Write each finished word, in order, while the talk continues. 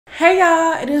Hey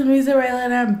y'all, it is me Xureila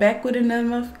and I'm back with another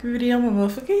motherfucking video on my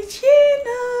motherfucking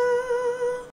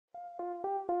channel.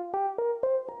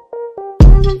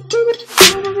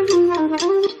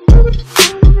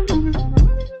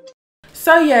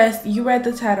 So yes, you read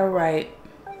the title right.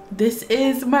 This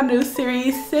is my new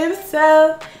series,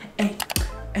 Simself.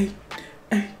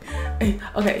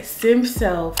 Okay,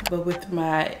 Simself, but with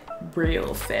my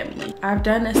real family. I've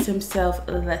done a Simself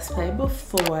let's play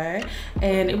before,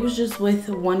 and it was just with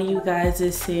one of you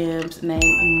guys' Sims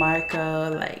named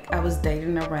Marco. Like, I was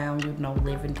dating around, you know,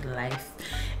 living the life,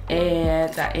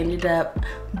 and I ended up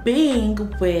being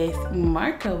with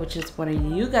Marco, which is one of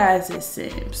you guys'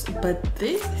 Sims. But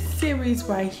this series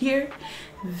right here,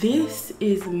 this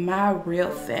is my real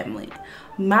family,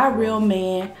 my real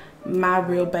man, my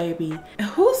real baby.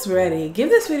 Who's ready? Give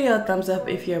this video a thumbs up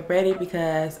if you're ready,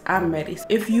 because I'm ready.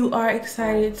 If you are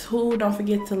excited too, don't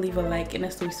forget to leave a like and a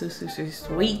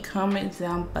sweet comment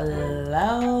down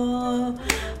below.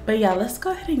 But yeah, let's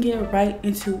go ahead and get right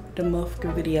into the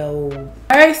motherfucking video.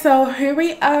 All right, so here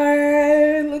we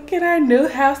are. Look at our new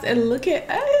house and look at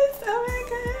us. Oh my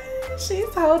god,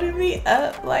 she's holding me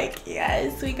up. Like,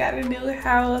 yes, we got a new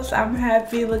house. I'm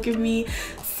happy. Look at me.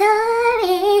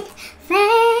 Soaring,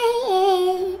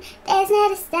 flying, there's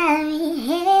not a star in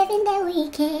heaven that we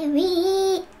can't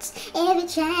reach. Every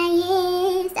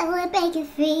trying, I would break it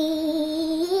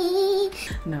free.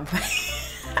 No.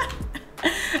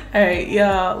 Alright,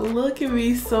 y'all, look at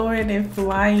me soaring and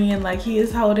flying. Like, he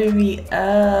is holding me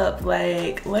up.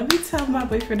 Like, let me tell my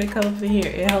boyfriend to come over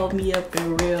here and hold me up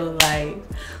in real life.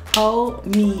 Hold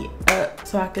me up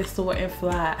so I can soar and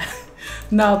fly.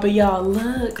 No, but y'all,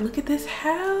 look at this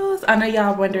house. I know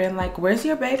y'all wondering, like, where's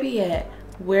your baby at?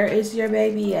 Where is your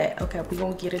baby at? Okay, we're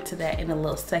gonna get into that in a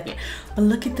little second. But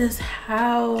look at this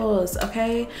house,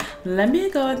 okay? Let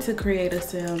me go into Create a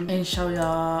Sim and show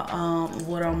y'all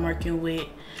what I'm working with.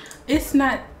 It's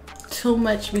not too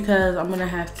much because I'm gonna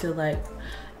have to, like,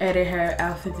 edit her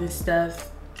outfits and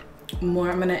stuff more.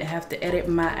 I'm gonna have to edit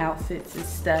my outfits and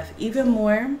stuff even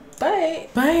more.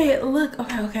 But look,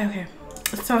 okay.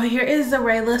 So here is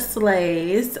Xureila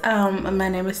Slays. My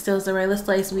name is still Xureila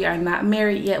Slays. We are not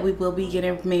married yet. We will be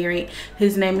getting married.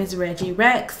 His name is Reggie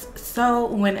Rex. So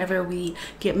whenever we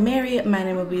get married, my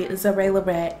name will be Xureila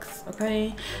Rex.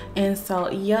 Okay, and so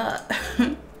yeah.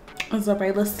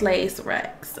 Xureila Slays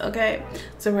Rex, okay?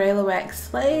 Xureila Rex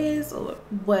Slays, or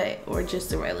what? Or just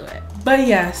Xureila Rex. But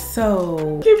yeah,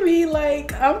 so give me,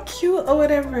 like, I'm cute or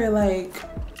whatever, like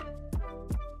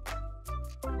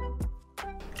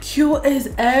cute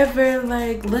as ever.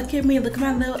 Like, look at me, look at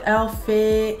my little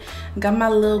outfit. Got my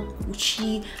little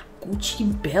Gucci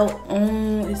belt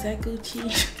on. Is that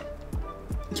Gucci?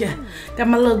 Yeah, got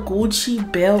my little Gucci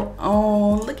belt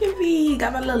on. Look at me,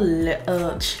 got my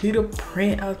little cheetah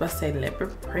print, I was about to say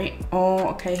leopard print on.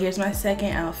 Okay, here's my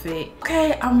second outfit.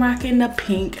 Okay, I'm rocking the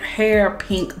pink hair,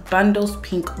 pink bundles,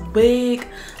 pink wig.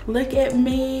 Look at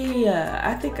me.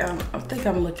 I think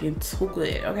I'm looking too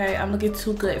good. Okay, I'm looking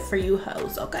too good for you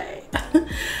hoes. Okay.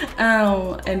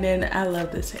 And then I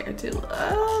love this hair too.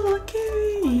 Oh, look at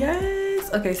me. Yes.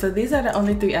 Okay, so these are the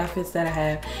only 3 outfits that I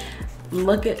have.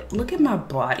 Look at my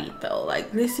body though.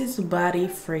 Like, this is body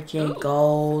freaking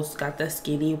goals. Got the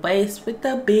skinny waist with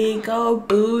the big old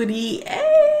booty.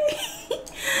 Hey.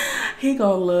 He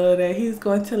gonna love that. He's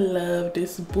going to love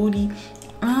this booty.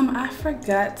 I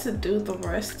forgot to do the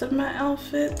rest of my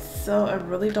outfits, so I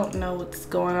really don't know what's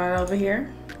going on over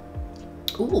here.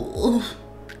 Ooh.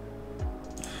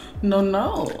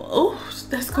 No. Oh,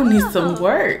 that's gonna need some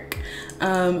work. So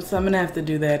I'm gonna have to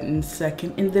do that in a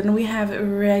second. And then we have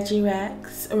Reggie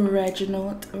Rex,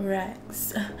 Reginald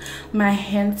Rex, my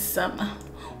handsome,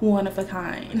 one of a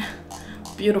kind,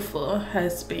 beautiful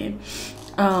husband.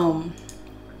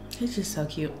 He's just so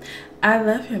cute. I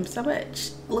love him so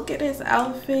much. Look at his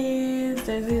outfits.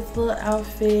 There's these little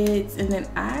outfits, and then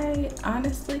I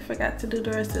honestly forgot to do the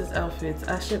rest of his outfits.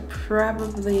 I should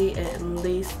probably at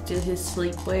least do his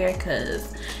sleepwear,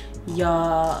 cause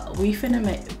y'all, we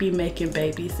finna be making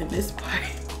babies in this part.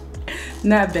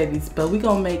 Not babies, but we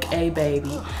gonna make a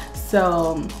baby.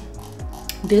 So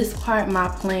this part, my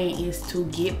plan is to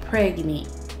get pregnant,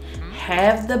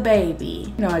 have the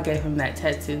baby. You know, I gave him that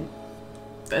tattoo.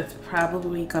 That's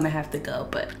probably gonna have to go,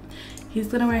 but he's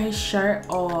gonna wear his shirt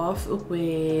off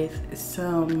with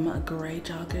some gray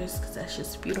joggers, because that's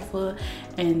just beautiful,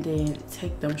 and then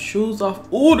take them shoes off.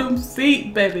 Oh, them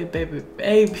feet, baby.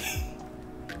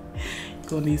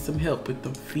 Gonna need some help with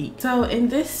them feet. So in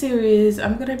this series,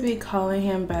 I'm gonna be calling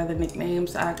him by the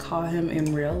nicknames I call him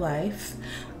in real life,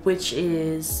 which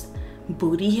is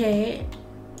Booty Head,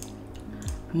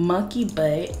 Monkey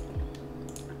Butt,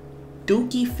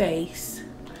 dookie face,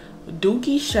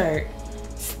 dookie shirt,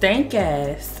 stank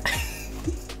ass.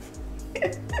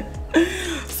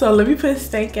 So let me put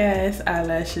stank ass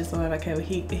eyelashes on. Okay,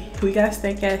 we got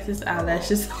stank ass's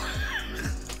eyelashes on.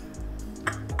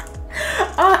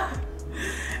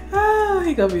 Oh,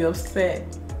 he gonna be upset.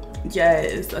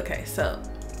 Yes, okay, so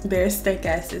there's stank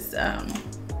ass's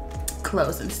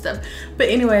clothes and stuff. But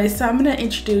anyway, so I'm gonna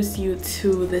introduce you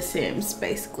to the Sims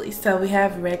basically. So we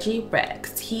have Reggie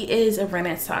Rex. He is a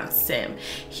Renaissance Sim.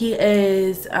 He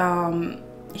is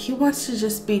he wants to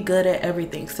just be good at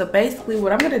everything. So basically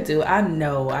what I'm gonna do, I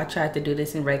know I tried to do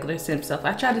this in regular Simself.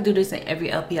 I try to do this in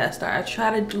every LP I start. I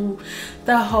try to do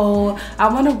the whole, I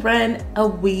want to run a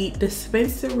weed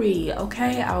dispensary.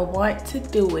 Okay, I want to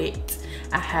do it.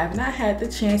 I have not had the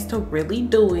chance to really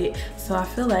do it, so I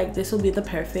feel like this will be the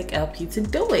perfect LP to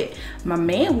do it. My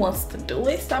man wants to do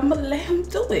it, so I'm gonna let him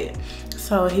do it.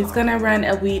 So he's gonna run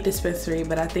a weed dispensary,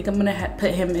 but I think I'm gonna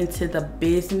put him into the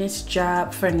business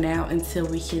job for now until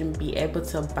we can be able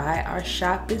to buy our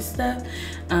shop and stuff,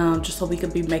 just so we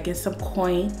could be making some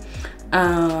coin.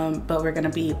 But we're gonna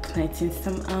be planting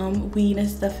some weed and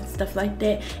stuff like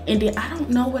that. And then I don't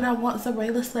know what I want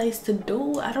Xureila Slays to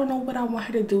do. I don't know what I want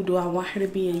her to do. Do I want her to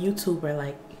be a YouTuber?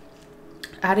 Like,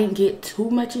 I didn't get too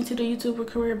much into the YouTuber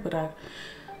career, but I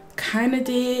kind of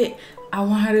did. I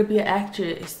want her to be an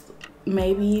actress.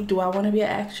 Maybe. Do I want to be an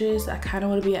actress? I kind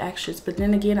of want to be an actress, but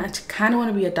then again I kind of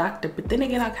want to be a doctor, but then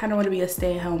again I kind of want to be a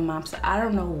stay-at-home mom. So I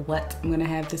don't know what I'm gonna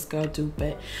have this girl do,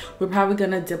 but we're probably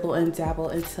gonna dibble and dabble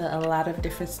into a lot of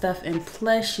different stuff. And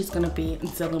plus she's gonna be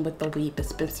dealing with the weed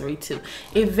dispensary too.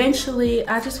 Eventually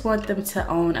I just want them to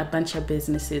own a bunch of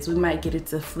businesses. We might get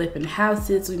into flipping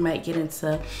houses, we might get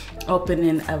into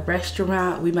opening a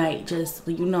restaurant, we might just,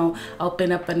 you know,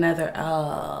 open up another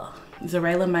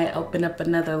Xureila might open up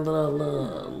another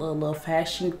little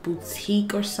fashion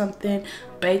boutique or something,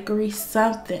 bakery,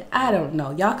 something. I don't know.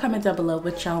 Y'all comment down below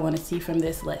what y'all want to see from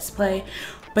this Let's Play.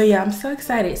 But yeah, I'm so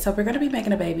excited. So we're gonna be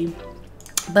making a baby.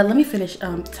 But let me finish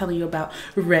telling you about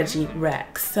Reggie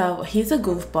Rex. So he's a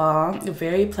goofball,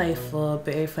 very playful,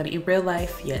 very funny. In real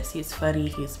life, yes, he's funny,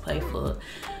 he's playful.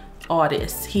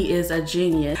 Artist, he is a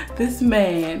genius. This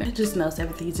man just knows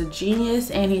everything. He's a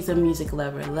genius and he's a music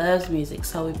lover, loves music.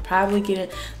 So we probably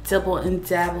get dibble and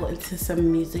dabble into some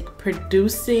music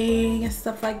producing and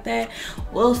stuff like that.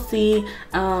 We'll see.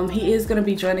 He is going to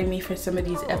be joining me for some of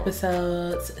these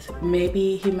episodes.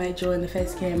 Maybe he might join the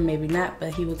face cam, maybe not,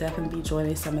 but he will definitely be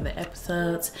joining some of the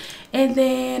episodes. And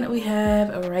then we have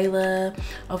Xureila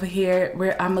over here,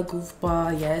 where I'm a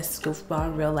goofball. Yes, goofball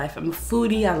in real life. I'm a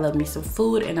foodie. I love me some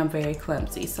food and I'm very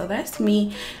clumsy. So that's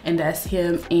me and that's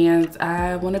him, and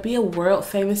I want to be a world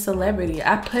famous celebrity.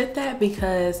 I put that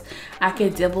because I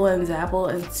could dibble and dabble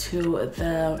into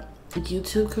the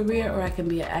YouTube career, or I can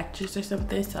be an actress or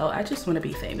something. So I just want to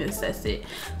be famous. That's it.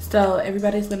 So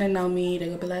everybody's gonna know me. They're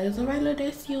gonna be like, Xureila,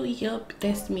 that's you. Yup,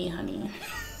 that's me, honey.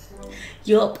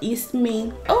 Yup, it's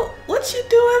me. Oh, what you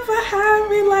doing behind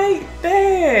me like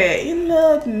that? You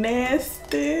look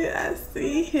nasty. I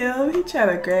see him. He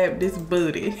trying to grab this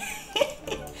booty.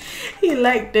 He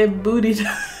like that booty.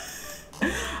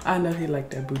 I know he like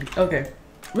that booty. Okay.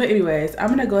 But anyways, I'm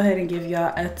gonna go ahead and give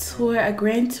y'all a tour, a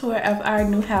grand tour of our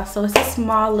new house. So it's a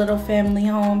small little family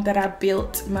home that I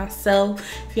built myself.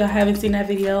 If y'all haven't seen that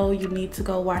video, you need to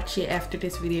go watch it after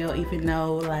this video, even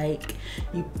though like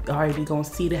you already gonna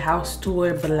see the house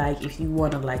tour. But like if you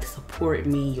wanna like support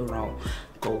me, you know,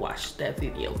 go watch that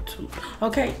video too.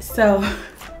 Okay, so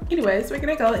anyways, we're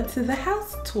gonna go into the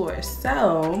house tour.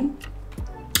 So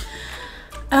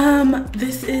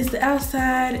this is the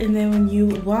outside, and then when you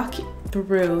walk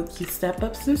through, you step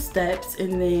up some steps,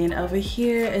 and then over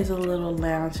here is a little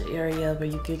lounge area where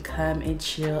you can come and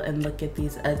chill and look at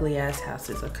these ugly ass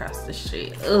houses across the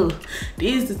street. Ooh,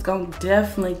 these is gonna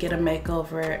definitely get a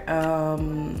makeover.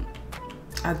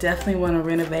 I definitely want to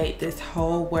renovate this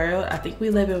whole world. I think we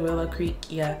live in Willow Creek.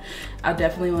 Yeah, I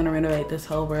definitely want to renovate this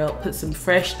whole world, put some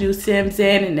fresh new Sims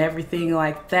in and everything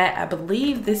like that. I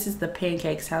believe this is the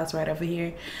Pancakes house right over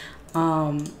here.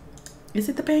 Is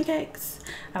it the Pancakes?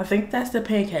 I think that's the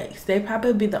Pancakes. They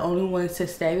probably be the only ones to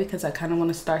stay because I kind of want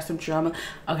to start some drama.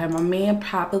 Okay, my man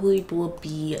probably will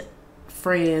be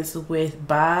friends with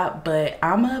Bob, but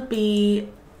I'm gonna be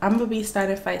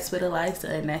starting fights with Eliza,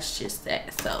 and that's just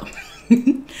that. So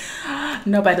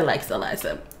nobody likes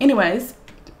Eliza. Anyways,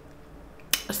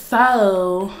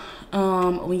 so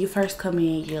when you first come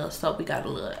in, yeah, so we got a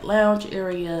little lounge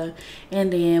area,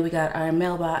 and then we got our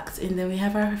mailbox, and then we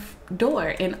have our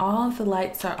door, and all the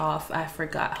lights are off. I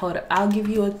forgot. Hold up, I'll give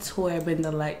you a tour when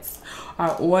the lights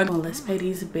are on. Well, let's pay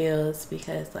these bills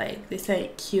because like this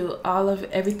ain't cute.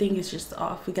 Everything is just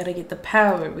off. We gotta get the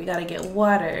power, we gotta get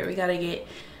water, we gotta get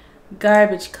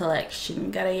garbage collection,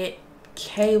 we gotta get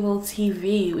cable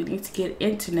TV, we need to get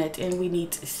internet, and we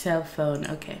need a cell phone.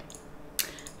 Okay,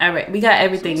 all right, we got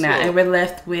everything now, and we're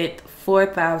left with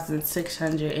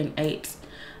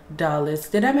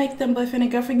 $4,608. Did I make them boyfriend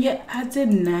and girlfriend yet? I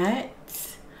did not.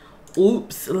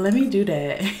 Oops, let me do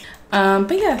that.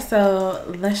 But yeah, so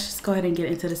let's just go ahead and get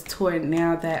into this tour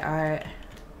now that our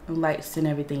lights and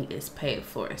everything is paid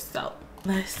for. So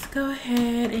let's go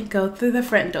ahead and go through the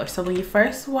front door. So when you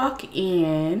first walk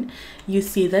in, you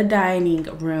see the dining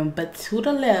room, but to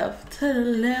the left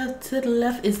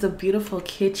is the beautiful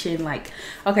kitchen. Like,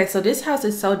 okay, so this house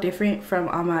is so different from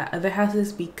all my other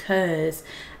houses because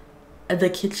the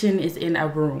kitchen is in a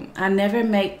room. I never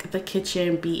make the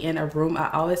kitchen be in a room. I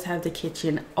always have the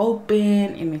kitchen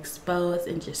open and exposed,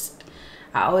 and just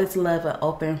I always love an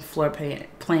open floor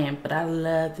plan, but I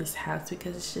love this house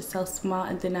because it's just so small,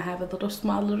 and then I have a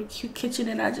little cute kitchen,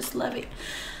 and I just love it.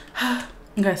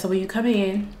 Okay, so when you come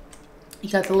in, you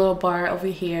got the little bar over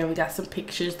here. We got some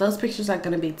pictures. Those pictures are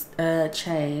gonna be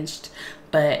changed,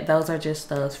 but those are just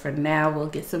those for now. We'll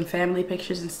get some family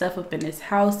pictures and stuff up in this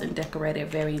house and decorate it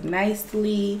very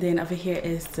nicely. Then over here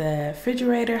is the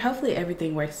refrigerator. Hopefully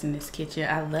everything works in this kitchen.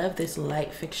 I love this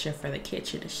light fixture for the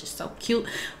kitchen. It's just so cute.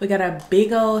 We got a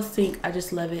big old sink. I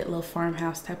just love it. A little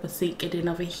farmhouse type of sink. And then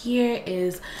over here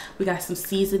is, we got some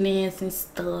seasonings and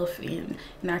stuff. And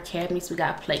in our cabinets, we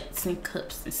got plates and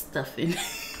cups and stuff in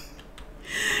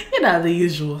you know, the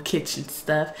usual kitchen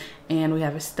stuff. And we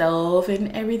have a stove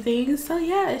and everything. So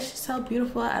yeah, it's just so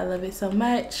beautiful. I love it so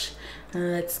much.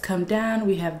 Let's come down.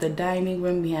 We have the dining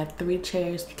room. We have 3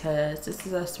 chairs because this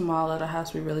is a small little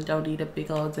house. We really don't need a big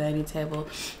old dining table.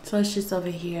 So it's just over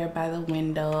here by the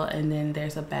window. And then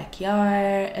there's a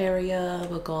backyard area.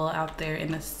 We'll go out there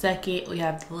in a second. We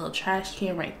have the little trash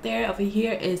can right there. Over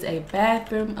here is a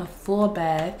bathroom, a full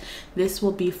bath. This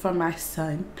will be for my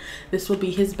son. This will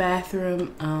be his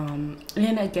bathroom,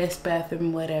 and a guest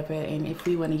bathroom, whatever. And if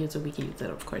we want to use it, we can use it,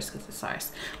 of course, because it's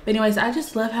ours. But anyways, I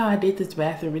just love how I did this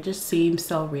bathroom. It just seems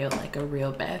so real, like a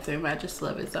real bathroom. I just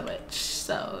love it so much.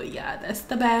 So yeah, that's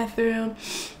the bathroom.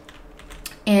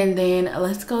 And then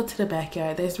let's go to the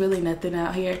backyard. There's really nothing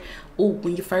out here. Oh,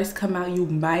 when you first come out, you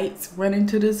might run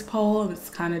into this pole. It's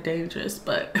kind of dangerous,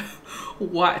 but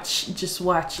just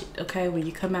watch it, okay? When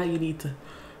you come out, you need to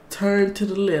turn to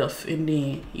the left, and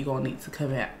then you're gonna need to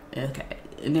come out, okay?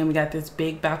 And then we got this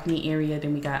big balcony area.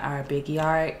 Then we got our big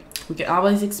yard. We can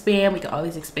always expand. We can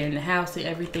always expand the house and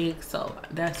everything. So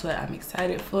that's what I'm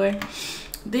excited for.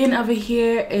 Then over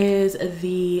here is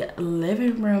the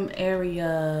living room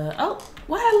area. Oh,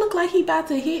 why it look like he about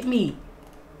to hit me?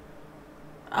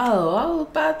 Oh, I was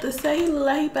about to say he look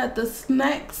like he about to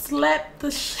slap the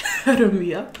shit out of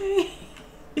me, okay?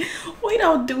 We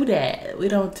don't do that. We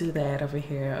don't do that over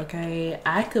here, okay?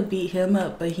 I could beat him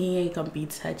up, but he ain't gonna be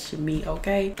touching me,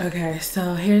 okay? Okay,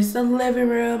 so here's the living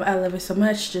room. I love it so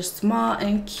much. Just small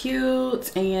and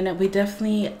cute. And we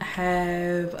definitely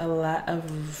have a lot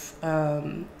of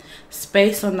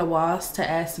space on the walls to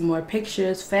add some more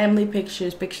pictures, family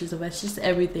pictures, pictures of us, just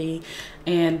everything,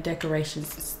 and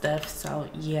decorations and stuff. So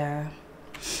yeah.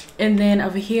 And then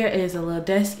over here is a little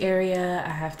desk area. I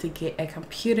have to get a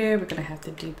computer. We're gonna have to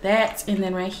do that. And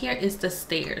then right here is the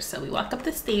stairs. So we walk up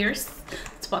the stairs.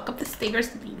 Let's walk up the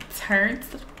stairs. We turn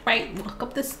to the right, walk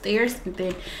up the stairs, and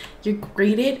then you're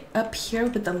greeted up here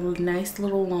with a nice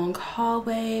little long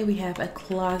hallway. We have a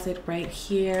closet right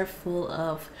here full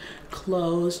of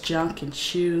clothes, junk, and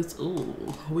shoes.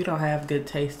 Ooh, we don't have good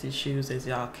taste in shoes, as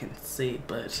y'all can see,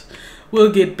 but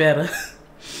we'll get better.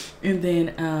 And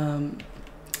then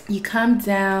you come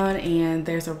down, and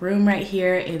there's a room right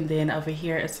here, and then over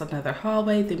here it's another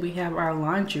hallway. Then we have our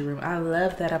laundry room. I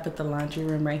love that I put the laundry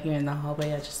room right here in the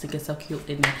hallway. I just think it's so cute,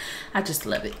 and I just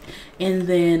love it. And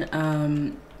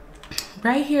then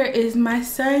right here is my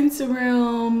son's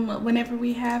room. Whenever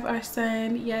we have our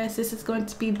son, yes, this is going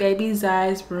to be baby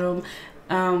Zai's room.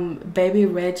 Baby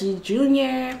Reggie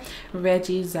Jr.,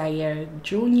 Reggie Zaire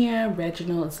Jr.,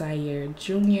 Reginald Zaire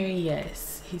Jr.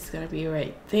 Yes, he's gonna be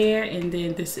right there. And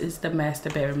then this is the master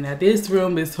bedroom. Now this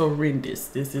room is horrendous.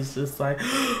 This is just like,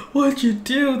 what'd you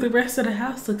do? The rest of the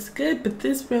house looks good, but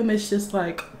this room is just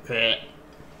like, bleh.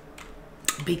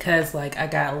 Because like I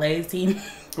got lazy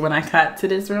when I got to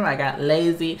this room, I got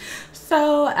lazy.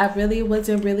 So I really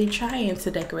wasn't really trying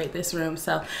to decorate this room.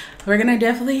 So we're gonna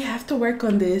definitely have to work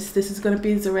on this. This is gonna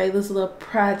be Xureila's little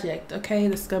project, okay?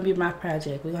 This is gonna be my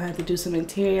project. We're gonna have to do some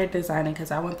interior designing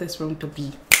because I want this room to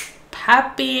be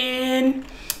popping.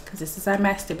 Because this is our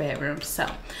master bedroom.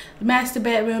 So the master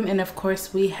bedroom, and of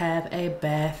course we have a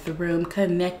bathroom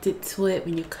connected to it.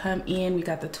 When you come in, we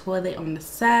got the toilet on the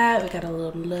side, we got a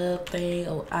little love thing.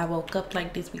 Oh, I woke up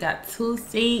like this. We got 2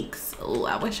 sinks. Oh,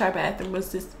 I wish our bathroom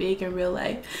was this big in real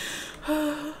life.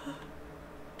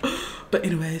 But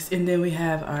anyways, and then we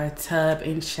have our tub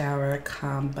and shower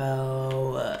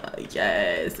combo.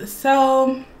 Yes,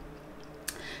 so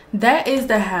that is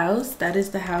the house. That is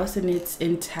the house in its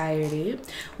entirety.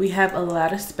 We have a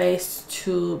lot of space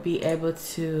to be able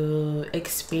to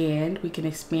expand. We can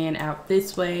expand out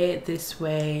this way, this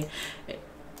way.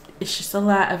 It's just a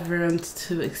lot of room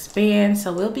to expand,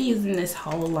 so we'll be using this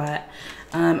whole lot.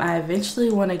 I eventually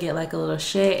want to get like a little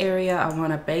shed area. I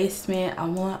want a basement. I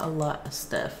want a lot of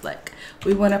stuff. Like,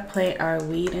 we want to plant our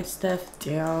weed and stuff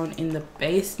down in the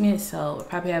basement, so we'll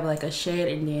probably have like a shed,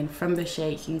 and then from the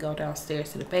shed you can go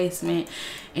downstairs to the basement.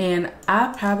 And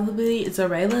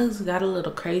Xureila's got a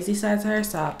little crazy side to her,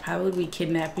 so I'll probably be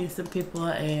kidnapping some people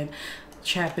and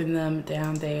trapping them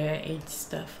down there and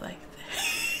stuff like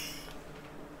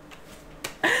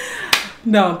that.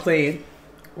 No, I'm playing.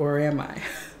 Or am I?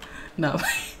 No,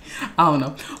 I don't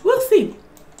know. We'll see.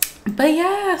 But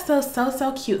yeah,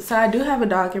 so cute. So I do have a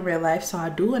dog in real life, so I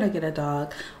do want to get a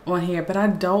dog on here, but I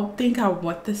don't think I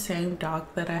want the same dog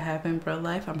that I have in real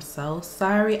life. I'm so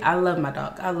sorry. I love my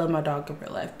dog. I love my dog in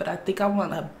real life, but I think I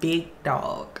want a big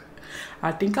dog.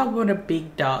 I think I want a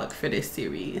big dog for this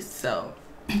series. So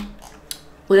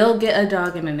we'll get a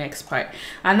dog in the next part.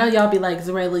 I know y'all be like,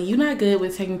 Xureila, you're not good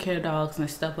with taking care of dogs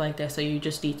and stuff like that, so you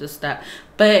just need to stop.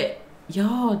 But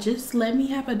y'all, just let me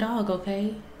have a dog,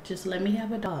 okay? Just let me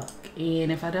have a dog. And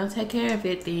if I don't take care of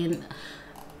it, then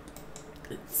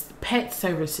pet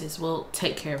services will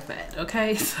take care of that,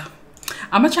 okay? So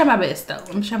I'm gonna try my best though. I'm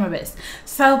gonna try my best.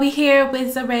 So we here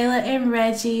with Xureila and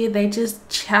Reggie. They just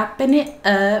chopping it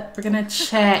up. We're gonna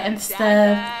chat and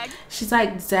stuff. She's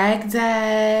like,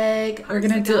 zag. We're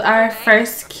gonna do our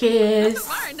first kiss.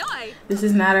 This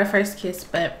is not our first kiss,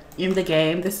 but in the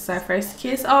game, this is our first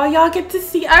kiss. Oh, y'all get to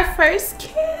see our first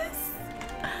kiss.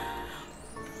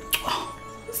 Oh,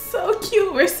 so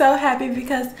cute. We're so happy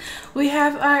because we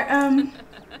have our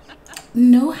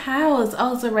new house.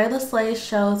 Oh, Xureila Slade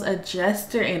shows a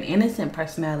jester and innocent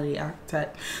personality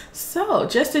archetype. So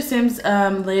jester sims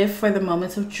live for the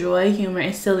moments of joy, humor,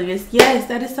 and silliness. Yes,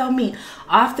 that is so me.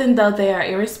 Often though, they are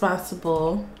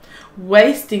irresponsible,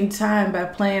 wasting time by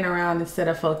playing around instead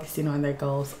of focusing on their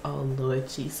goals. Oh Lord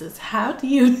Jesus, how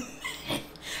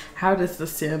does the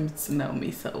Sims know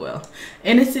me so well?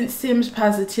 Innocent Sims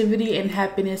positivity and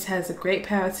happiness has a great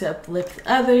power to uplift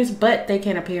others, but they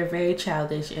can appear very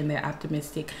childish, and their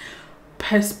optimistic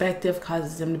perspective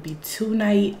causes them to be too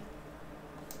naive.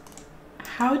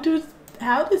 How does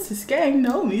this game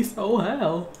know me so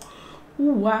well?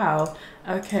 Wow.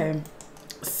 Okay.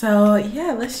 So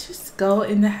yeah, let's just go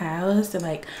in the house. And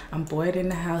like, I'm bored in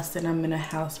the house, then I'm in a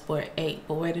house bored 8.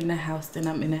 Bored in the house, then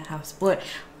I'm in a house bored.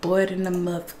 Bored in the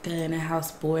motherfucker in the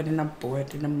house bored, and I'm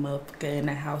bored in the motherfucker in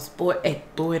the house bored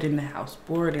 8. Bored in the house,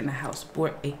 bored in the house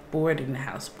bored 8. Bored in the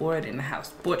house, bored in the house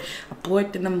bored. I'm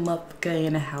bored in the motherfucker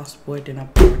in the house bored, and I'm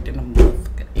bored in the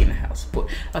motherfucker in the house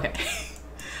bored. Okay.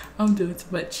 I'm doing too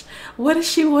much. What does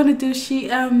she want to do?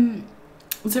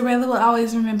 Xureila will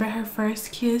always remember her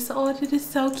first kiss. Oh, that is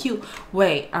so cute.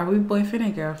 Wait, are we boyfriend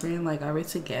and girlfriend? Like, are we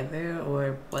together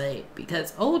or what?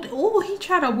 Because, oh, he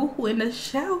tried to woohoo in the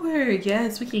shower.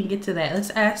 Yes, we can get to that.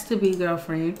 Let's ask to be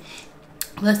girlfriend.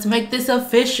 Let's make this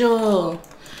official.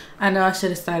 I know I should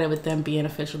have started with them being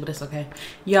official, but it's okay.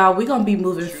 Y'all, we gonna be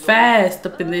moving fast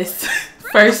up in this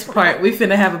first part. We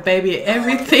finna have a baby and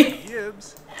everything.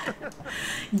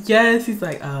 Yes, he's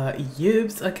like,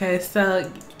 yibs. Okay,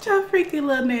 so y'all freaking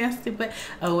little nasty, but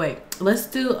oh wait, let's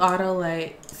do auto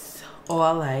lights,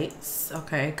 all lights,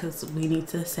 okay, because we need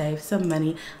to save some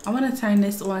money. I want to turn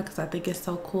this on because I think it's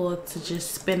so cool to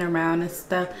just spin around and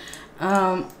stuff.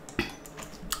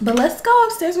 But let's go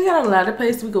upstairs. We got a lot of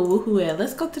places we go woohoo at.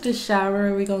 Let's go to the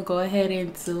shower. We're gonna go ahead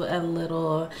and do a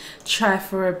little try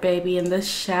for a baby in the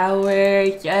shower.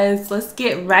 Yes, let's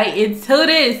get right into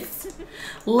this.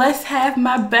 Let's have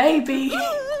my baby.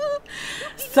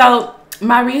 So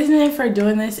my reasoning for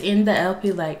doing this in the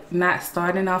LP, like not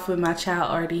starting off with my child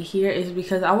already here, is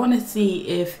because I want to see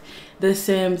if The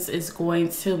Sims is going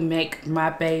to make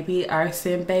my baby, our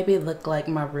Sim baby, look like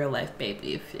my real life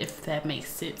baby, if that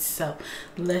makes sense. So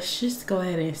let's just go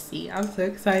ahead and see. I'm so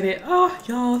excited. Oh,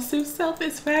 y'all, Simself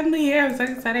is family here. I'm so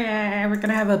excited. We're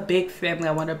gonna have a big family.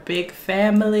 I want a big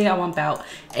family. I want about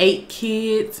 8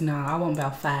 kids. No, I want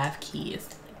about 5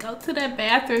 kids. Go to the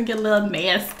bathroom, get a little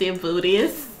nasty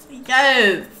booties.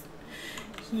 Yes.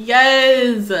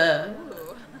 Yes.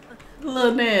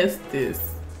 Little nasties.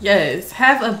 Yes.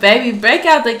 Have a baby. Break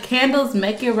out the candles.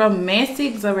 Make it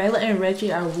romantic. Xureila and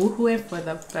Reggie are woohooing for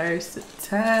the first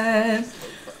time.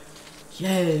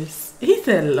 Yes. He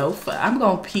said loafer. I'm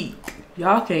gonna peek.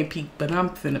 Y'all can't peek, but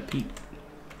I'm finna peek.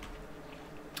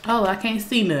 Oh, I can't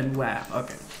see nothing. Wow.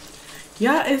 Okay.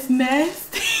 Y'all, it's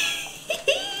nasty.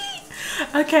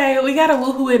 Okay, we gotta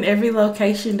woohoo in every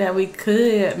location that we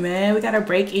could, man. We gotta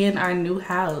break in our new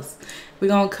house. We're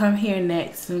gonna come here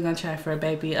next. We're gonna try for a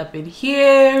baby up in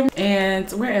here. And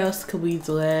where else could we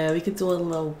do it? We could do a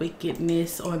little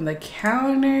wickedness on the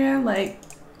counter. Like,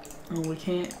 oh, we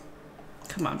can't.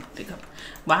 Come on, think up.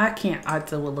 Why can't I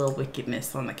do a little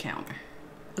wickedness on the counter?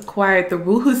 Acquired the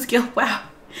woohoo skill. Wow,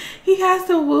 he has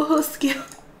the woohoo skill.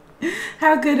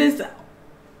 How good is that?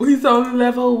 He's on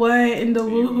level 1 in the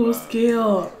woohoo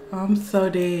skill. I'm so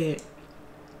dead.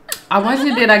 I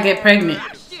wonder, did I get pregnant?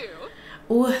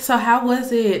 Ooh, so how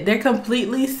was it? They're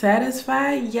completely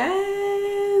satisfied?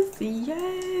 Yes.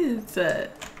 Yes.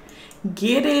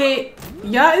 Get it.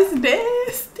 Y'all, it's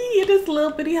nasty. In this little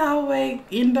bitty hallway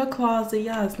in the closet.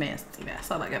 Y'all, it's nasty.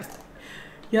 That's all I gotta say.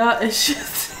 Y'all, it's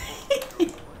just...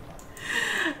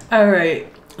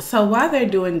 Alright. So while they're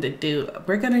doing the do,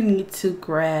 we're gonna need to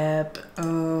grab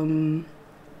some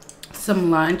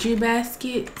laundry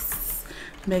baskets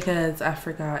because I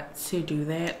forgot to do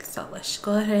that. So let's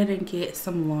go ahead and get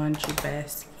some laundry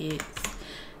baskets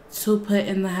to put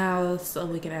in the house so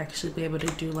we can actually be able to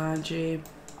do laundry.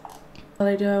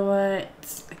 What do I want?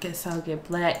 I guess I'll get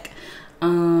black.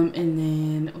 And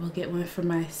then we'll get one for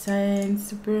my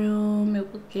son's room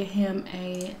and we'll get him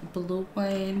a blue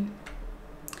one.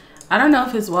 I don't know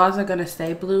if his walls are gonna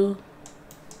stay blue.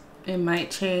 It might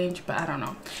change, but I don't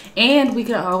know. And we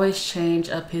can always change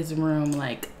up his room.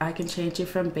 Like, I can change it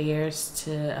from bears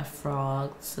to a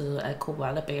frog to a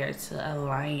koala bear to a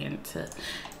lion to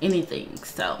anything.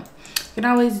 So you can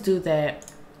always do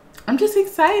that. I'm just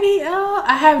excited. Oh,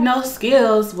 I have no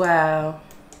skills. Wow.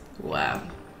 Wow.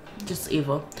 Just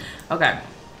evil. Okay.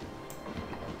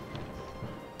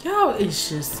 Yo, it's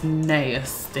just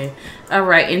nasty. All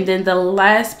right, and then the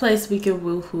last place we can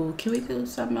woohoo. Can we do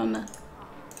something on the...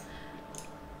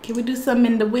 Can we do something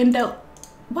in the window?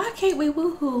 Why can't we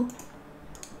woohoo?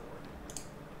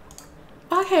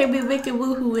 Why can't we make it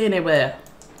woohoo anywhere?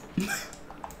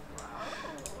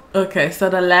 Okay, so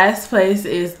the last place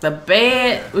is the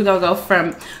bed. We're gonna go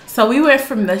from... So we went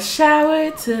from the shower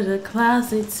to the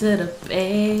closet to the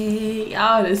bed.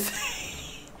 Y'all, this...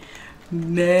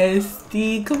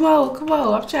 nasty. Come on, come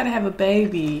on. I'm trying to have a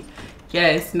baby.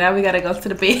 Yes, now we gotta go to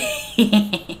the bed.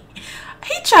 He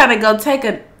trying to go take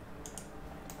a...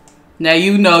 Now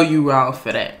you know you wrong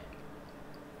for that.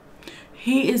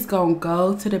 He is gonna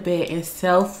go to the bed and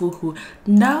self woohoo.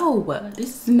 No,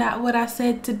 this is not what I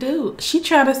said to do. She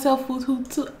trying to self woohoo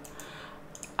too.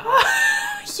 Oh,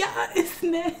 y'all, it's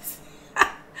nasty.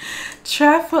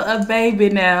 Try for a baby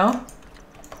now.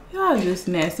 Y'all just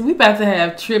nasty. We about to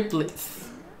have triplets.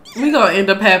 We gonna end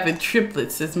up having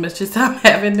triplets as much as I'm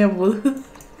having them woo.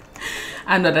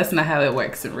 I know that's not how it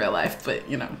works in real life, but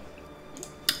you know.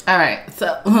 Alright,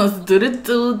 so let's do the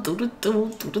do the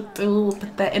do the do.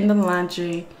 Put that in the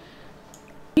laundry.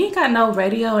 We ain't got no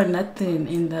radio or nothing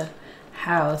in the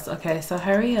house. Okay, so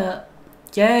hurry up.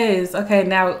 Yes. Okay,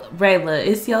 now Rayla,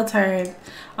 it's your turn.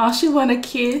 Oh, she wanna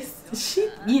kiss.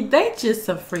 They just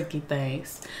some freaky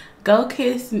things. Go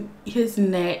kiss his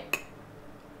neck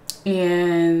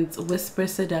and whisper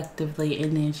seductively,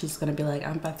 and then she's gonna be like,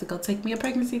 I'm about to go take me a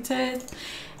pregnancy test.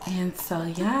 And so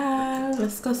yeah,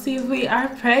 let's go see if we are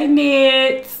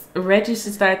pregnant. Reggie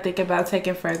should start thinking about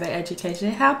taking further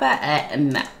education. How about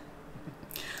no?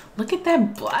 Look at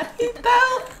that body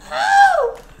though.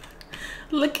 Oh,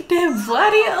 look at that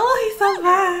body. Oh, he's so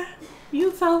fine.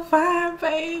 You so fine,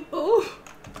 babe. Oh,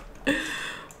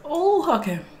 oh,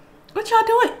 okay. What y'all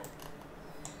doing?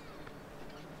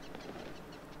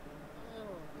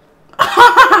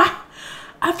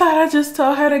 I thought I just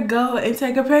told her to go and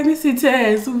take a pregnancy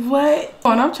test. What?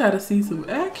 Oh, and I'm trying to see some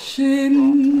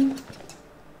action.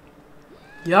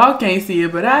 Y'all can't see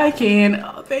it, but I can.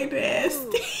 Oh, they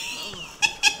nasty.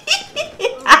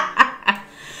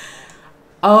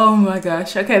 Oh my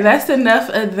gosh. Okay, that's enough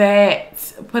of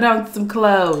that. Put on some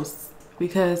clothes.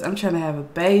 because I'm trying to have a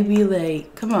baby.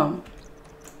 Like, come on.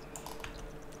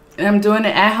 And I'm doing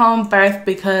an at-home birth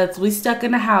because we stuck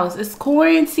in the house. It's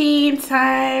quarantine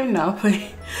time. No,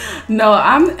 no,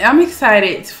 I'm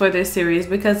excited for this series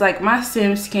because like my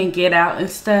Sims can get out and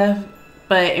stuff,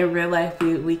 but in real life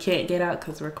we can't get out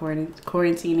because we're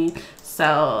quarantining.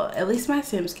 So at least my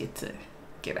Sims get to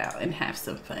get out and have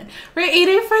some fun. We're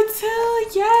eating for 2.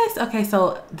 Yes. Okay,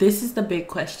 so this is the big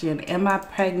question. Am I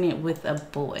pregnant with a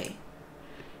boy?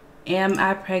 Am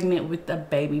I pregnant with a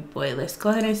baby boy? Let's go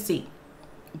ahead and see.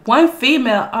 1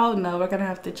 female. Oh no, we're gonna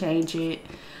have to change it.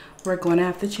 We're gonna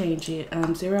have to change it.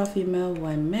 0 female,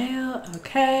 1 male.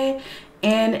 Okay,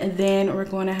 and then we're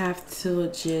gonna have to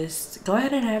just go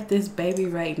ahead and have this baby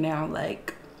right now.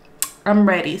 Like, I'm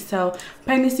ready. So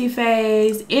pregnancy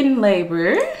phase, in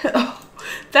labor. Oh,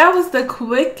 that was the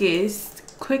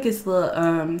quickest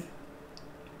little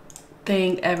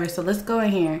thing ever. So let's go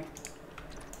in here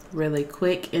really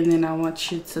quick, and then I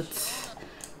want you to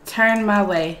turn my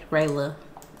way, Rayla,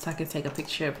 so I can take a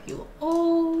picture of you.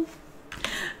 Oh,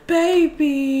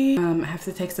 baby. I have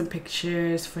to take some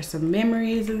pictures for some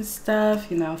memories and stuff.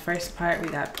 You know, first part, we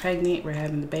got pregnant, we're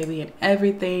having the baby and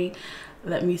everything.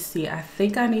 Let me see. I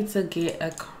think I need to get a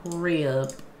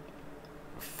crib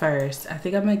first. I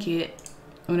think I'm gonna get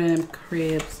one of them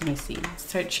cribs. Let me see.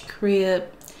 Search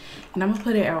crib, and I'm gonna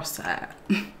put it outside.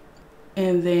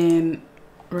 And then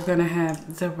we're gonna have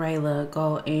Xureila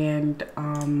go and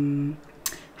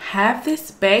have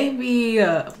this baby.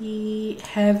 We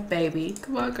have baby.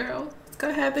 Come on, girl. Let's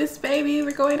go have this baby.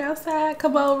 We're going outside.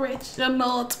 Come on,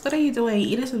 Reginald. What are you doing?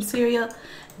 Eating some cereal?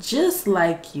 Just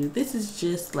like you. This is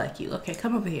just like you. Okay,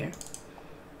 come over here.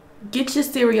 Get your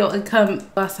cereal and come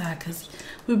outside because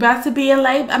we're about to be in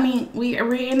labor. I mean,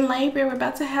 we're in labor. We're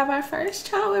about to have our first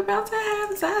child. We're about to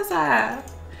have Zaza.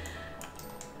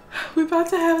 We're about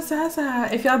to have Zaza.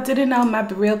 If y'all didn't know, my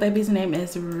real baby's name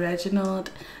is Reginald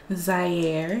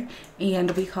Zaire,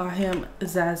 and we call him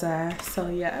Zaza. So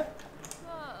yeah.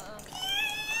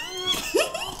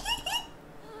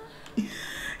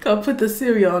 Go put the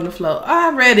cereal on the floor.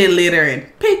 Already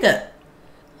littering. Pick up.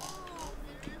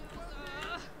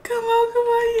 Come on,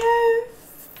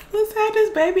 yes. Let's have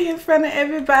this baby in front of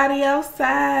everybody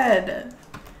outside.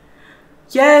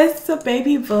 Yes, a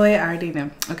baby boy. I already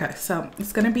know. Okay, so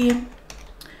it's gonna be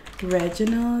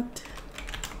Reginald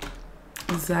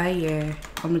Zaire.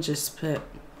 I'm gonna just put,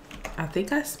 I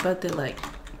think I spelled it like,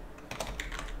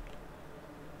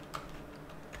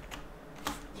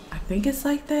 I think it's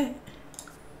like that.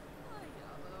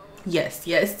 Yes,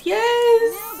 yes,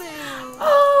 yes.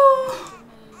 Oh,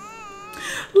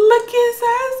 look at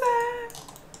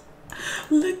Zaza.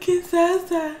 Look at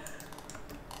Zaza.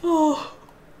 Oh.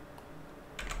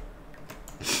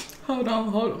 Hold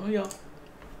on, y'all.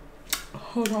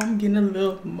 Hold on, I'm getting a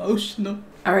little emotional.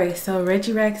 All right, so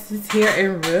Reggie Rex is here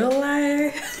in real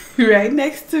life, right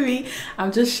next to me.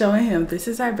 I'm just showing him. This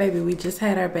is our baby. We just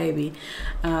had our baby.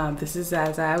 This is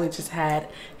Zaza. We just had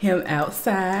him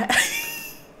outside.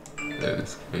 That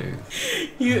is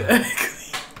crazy. You ugly.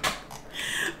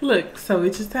 Look, so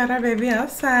we just had our baby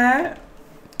outside.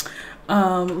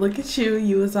 Look at you.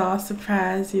 You was all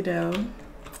surprised, you know.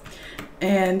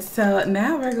 And so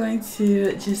now we're going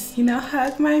to just, you know,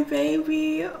 hug my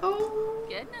baby. Oh,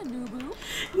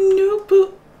 new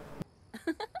boo.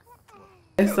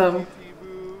 And so,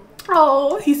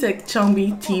 oh, he said,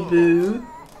 "Chomby T-boo."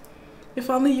 If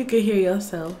only you could hear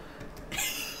yourself.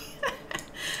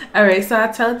 All right, so I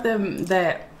told them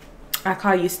that I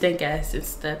call you stink ass and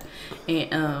stuff,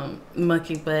 and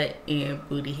monkey butt and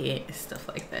booty head and stuff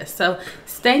like that. So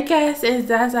stink ass and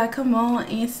Zaza, come on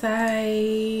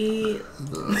inside.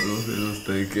 No,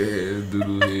 stink ass,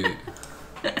 doodle head.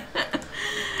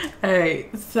 All right,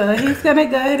 so he's gonna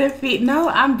go ahead and feed. No,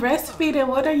 I'm breastfeeding.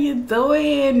 What are you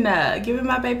doing? Giving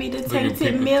my baby the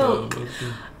tainted milk.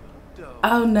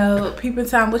 Oh no, people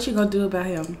time. What you gonna do about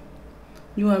him?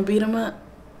 You wanna beat him up?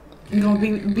 You gonna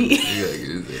beat? You gotta get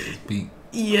his ass beat.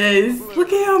 Yes.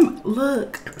 Look at him.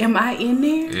 Look. Am I in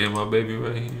there? Yeah, my baby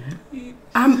right here.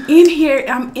 I'm in here.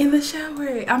 I'm in the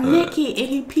shower. I'm naked and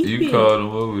he peeping. You called him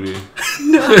over there.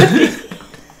 No.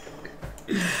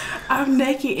 I'm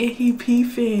naked and he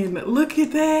peeping. Look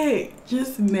at that.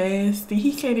 Just nasty.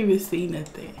 He can't even see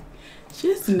nothing.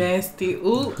 Just nasty.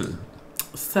 Ooh.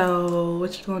 So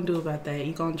what you gonna do about that?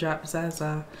 You gonna drop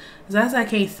Zaza? Zaza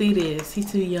can't see this. He's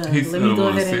too young. He's Let me go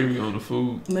ahead and on the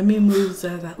food. Let me move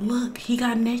Zaza. Look, he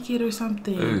got naked or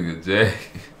something. That nigga Jack.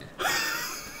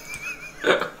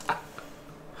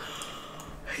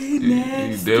 He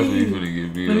nasty. You definitely finna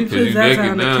get beat up. Let me put Zaza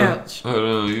on the couch. Hold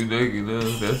on, you naked now.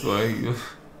 That's why he.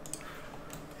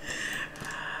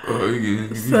 Oh,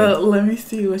 yeah. So let me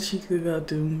see what you could go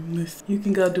do. You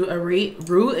can go do a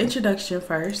rude introduction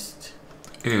first.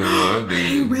 Yeah, no,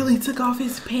 He really took off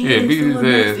his pants. Yeah, beat his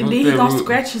ass. And then he gonna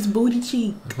scratch his booty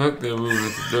cheek. Fuck that rude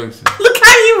introduction. Look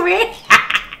how you ran.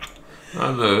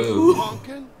 I know.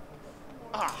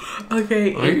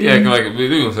 Okay. Oh, he acting like a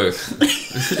bitch.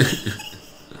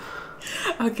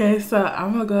 Okay, so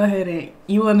I'm gonna go ahead and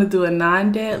you want to do a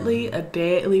non-deadly, a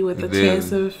deadly with a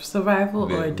chance of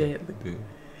survival, or a deadly?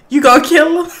 You gonna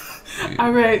kill him? Yeah.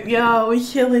 All right, y'all, we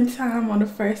killing time on the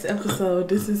first episode.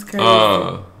 This is crazy.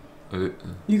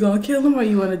 You gonna kill him, or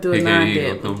you want to do a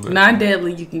non-deadly?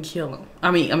 Non-deadly, you can kill him.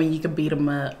 I mean, you can beat him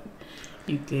up.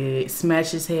 You could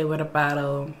smash his head with a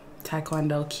bottle.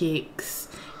 Taekwondo kicks.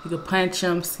 You could punch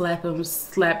him, slap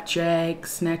drag,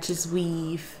 snatch his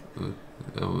weave.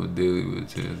 I'm a deadly with a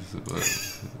chance of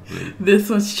survival. This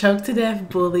one's choked to death,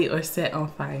 bully, or set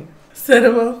on fire. Set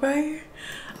him on fire?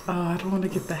 Oh, I don't want to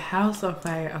get the house on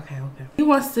fire. Okay. He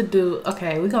wants to do,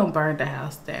 okay, we're going to burn the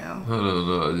house down.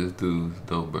 No, I just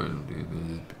don't burn them, dude.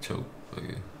 Just choke.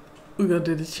 Okay. We're going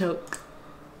to do the choke.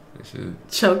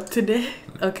 Choke to death?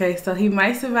 Okay, so he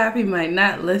might survive, he might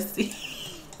not. Let's see.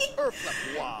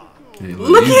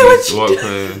 Look at what you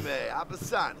do.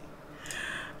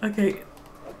 Okay,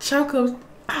 choke him.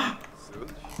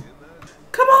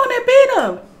 Come on and beat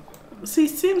him. See,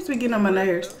 seems to be getting on my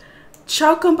nerves.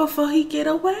 Choke him before he get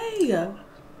away.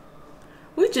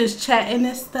 We just chatting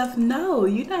and stuff. No,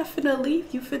 you're not finna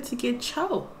leave. You finna get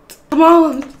choked. Come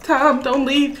on, Tom, don't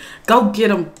leave. Go get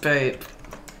him, babe.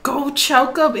 Go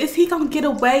choke him. Is he gonna get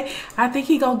away? I think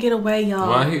he gonna get away, y'all.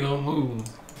 Why he gonna move?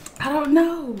 I don't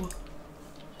know.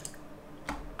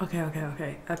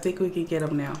 Okay. I think we can get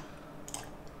him now.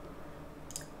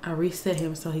 I reset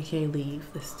him so he can't leave.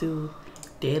 Let's do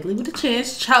deadly with a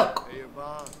chance. Choke.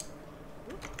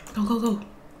 Go.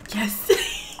 Yes.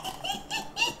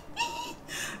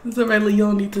 Xureila, you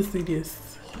don't need to see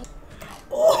this.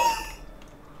 Oh.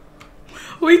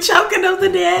 We choking him to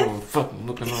death. Oh, fucking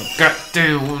looking like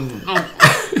goddamn one. Oh.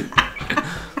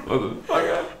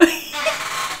 Motherfucker.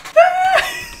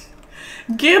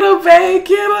 Get him, babe.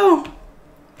 Get him.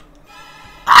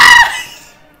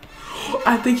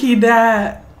 I think he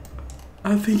died.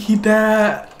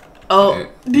 Oh,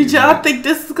 did y'all think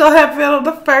this is gonna happen on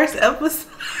the first episode?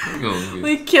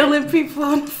 We killing people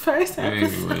on the first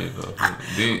episode.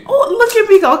 Oh, look at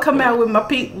me gonna come out with my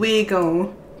pink wig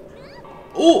on.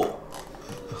 Oh.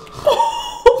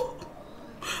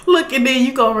 Look, and then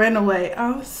you gonna run away.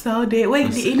 I'm so dead.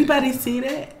 Wait, did anybody see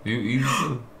that?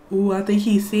 Ooh, I think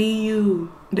he seen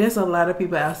you. There's a lot of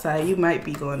people outside. You might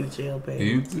be going to jail, baby.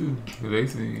 You too. They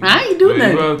see you. I ain't do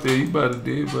nothing. You out there, you about to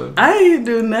dead, buddy. I ain't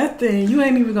do nothing. You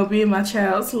ain't even gonna be in my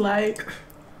child's life.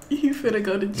 You finna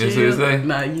go to jail. Yes,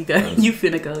 nah, you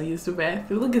finna go use the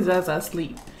bathroom. Look at Zaza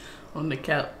sleep on the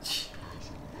couch.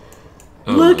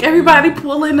 Oh, look, everybody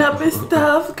pulling up and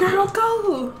stuff. Girl,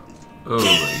 go. Oh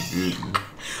my goodness.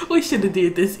 We should have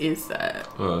did this inside.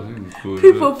 Oh,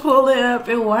 people pulling up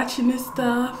and watching this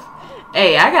stuff.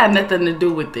 Hey, I got nothing to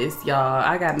do with this, y'all.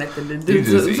 I got nothing to do.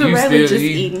 Xureila just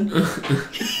eating.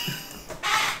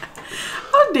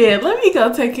 I'm dead. Let me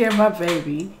go take care of my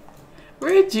baby.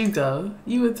 Where'd you go?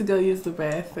 You went to go use the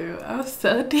bathroom. I'm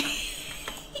so dead.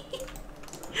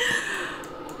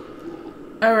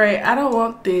 All right, I don't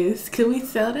want this. Can we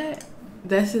sell that?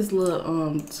 That's his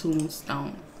little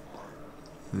tombstone.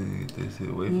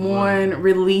 Mourn,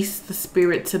 release the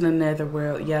spirit to the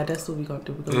netherworld. Yeah, that's what we gonna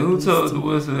do. Who told the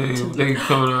what's the name? They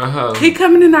coming to our house. He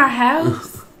coming in our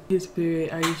house. Your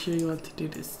spirit, are you sure you want to do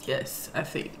this? Yes, I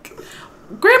think.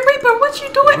 Grim Reaper, what you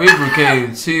doing? Reaper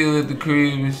came chill at the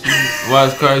crib and shit.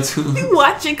 Watch cartoons. He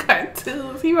watching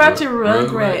cartoons. He watching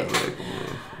Rugrats.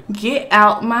 Get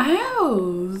out my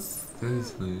house.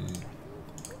 This thing.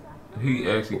 He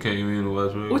actually came in to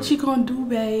watch Rugrats. What you gonna do,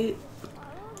 babe?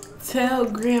 Tell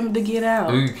Grim to get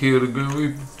out. You can kill the Grim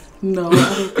Reaper? No,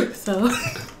 I don't think so.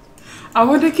 I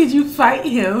wonder, could you fight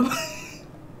him?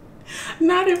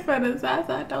 Not in front of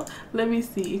Zaza, though. Let me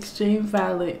see. Extreme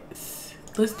violence.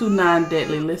 Let's do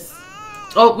non-deadly.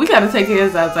 Oh, we gotta take care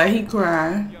of Zaza. He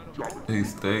crying.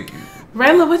 He's thinking.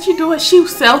 Rayla, what you doing? She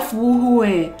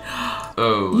self-woohooing.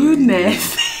 Oh. You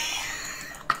nasty.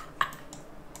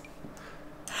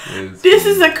 This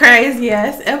is a crazy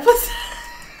ass episode.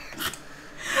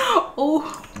 Oh,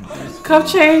 come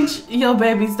change your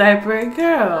baby's diaper,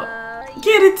 girl.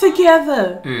 Get it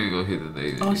together. You ain't gonna hit the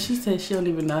lady. Oh, she said she don't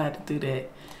even know how to do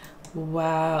that.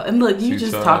 Wow. And look, you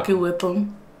just talking with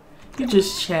them. You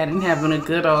just chatting, having a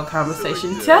good old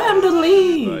conversation. Tell him to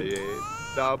leave.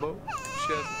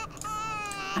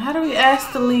 How do we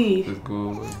ask to leave? Just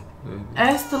go away.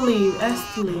 Ask to leave.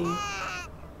 Ask to leave.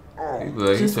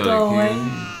 like, just go away.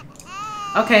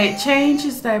 Okay, change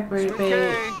his diaper,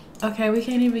 babe. Okay, we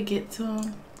can't even get to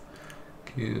him.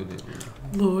 Kill it.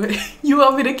 Lord, you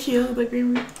want me to kill the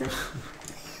Green Reaper?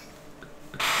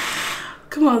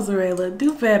 Come on, Xureila,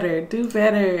 do better, do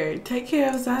better. Take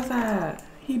care of Zaza.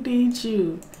 He needs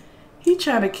you. He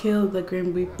trying to kill the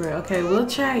Grim Reaper. Okay, we'll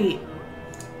try it.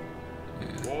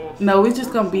 No, we're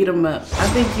just gonna beat him up. I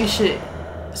think you should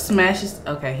smash his...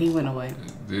 Okay, he went away.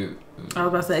 I was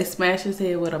about to say, smash his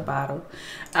head with a bottle.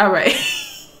 All right.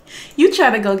 You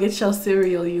try to go get your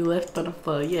cereal you left on the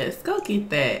floor. Yes, go get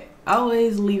that.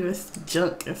 Always leaving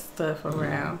junk and stuff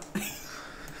around.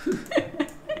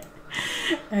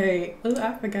 Hey, oh,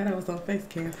 I forgot I was on face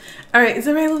cam. All right,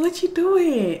 Xureila, what you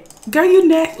doing? Girl, you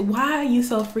next. Why are you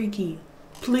so freaky?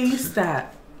 Please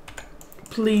stop.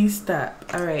 Please stop.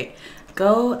 All right,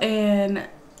 go and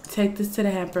take this to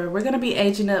the hamper. We're gonna be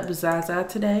aging up Zaza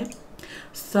today.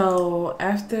 So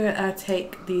after I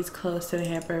take these clothes to the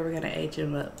hamper, we're gonna age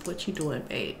him up. What you doing,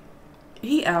 babe?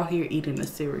 He out here eating the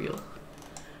cereal.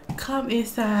 Come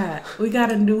inside. We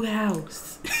got a new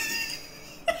house.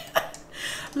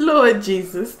 Lord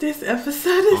Jesus, this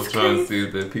episode is I'm trying to see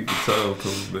if that people time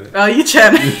comes back. Oh, you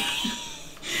trying to...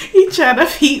 You trying to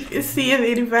peep and see if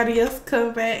anybody else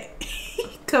come back.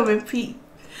 Come and peep.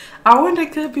 I wonder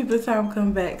could people time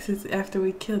come back since after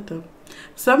we killed them.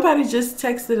 Somebody just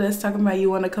texted us talking about you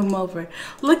want to come over.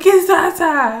 Look at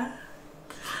Zaza.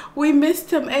 We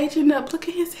missed him aging up. Look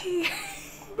at his hair.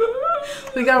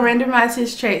 We gonna randomize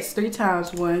his traits 3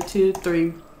 times. 1, 2,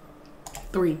 3.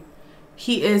 3.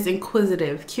 He is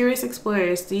inquisitive. Curious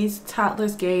explorers. These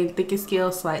toddlers gain thinking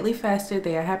skills slightly faster.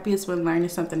 They are happiest when learning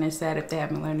something and sad if they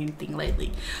haven't learned anything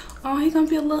lately. Oh, he gonna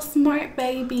be a little smart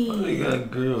baby. Oh, you got a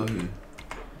girl here.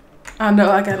 I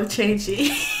know, I gotta change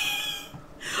it.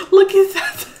 Look at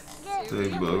that.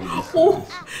 Oh,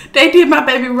 they did my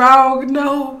baby wrong.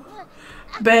 No.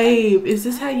 Babe, is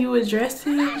this how you address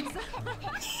him?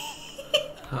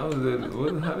 How is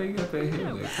that? How they got that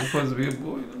hair? Like, I'm supposed to be a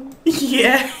boy though?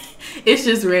 Yeah. It's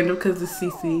just random because it's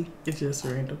CC. It's just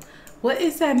random. What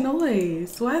is that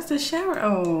noise? Why is the shower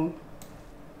on?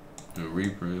 The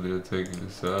Reaper, they're taking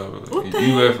a shower. What the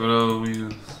You heck? laughing on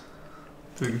me?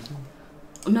 Take a shower.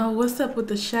 No, what's up with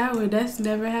the shower? That's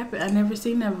never happened. I never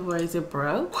seen that before. Is it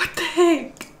broke? What the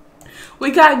heck?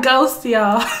 We got ghosts,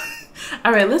 y'all.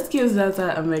 All right, let's give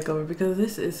Zaza a makeover because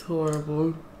this is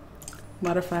horrible.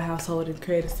 Modify household and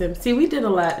create a sim. See, we did a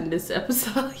lot in this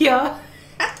episode, y'all.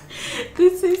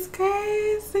 This is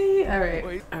crazy. All right,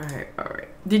 all right, all right.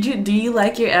 Do you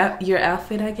like your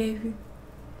outfit I gave you?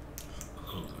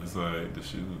 Oh, it's alright. The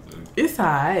shoes. It's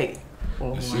alright.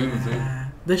 The shoes.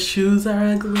 The shoes are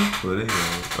ugly. Well, they are.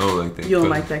 I don't like that. You don't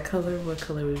like that color? What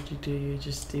color would you do? You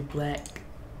just do black.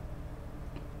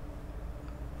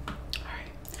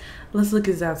 Alright. Let's look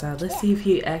at Zaza. Let's see if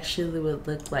he actually would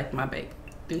look like my baby.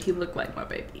 Do he look like my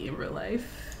baby in real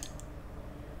life?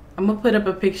 I'm gonna put up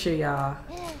a picture, y'all.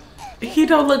 He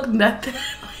don't look nothing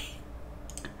like...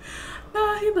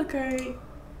 No, he look alright.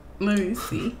 Let me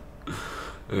see.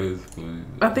 That's funny.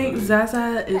 I think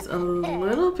Zaza is a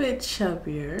little bit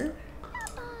chubbier.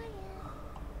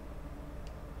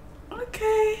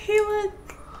 Okay, he look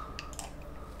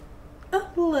a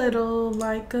little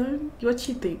like him. What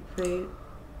you think, babe?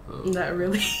 Not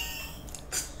really.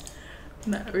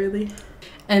 Not really.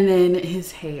 And then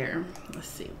his hair. Let's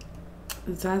see.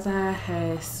 Zaza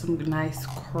has some nice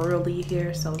curly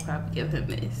hair, so I'll probably give him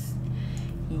this.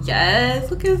 Yes,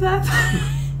 look at Zaza.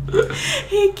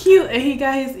 He cute and he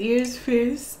got his ears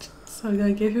pierced, so I'm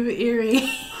gonna give him an earring.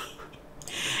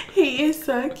 He is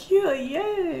so cute,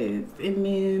 yes. And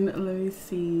then let me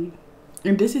see.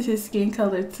 And this is his skin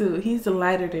color too. He's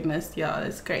lighter than us, y'all.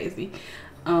 It's crazy.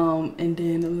 And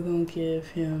then we're gonna give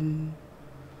him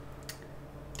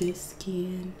this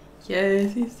skin.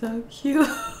 Yes, he's so cute.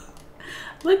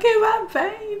 Look at my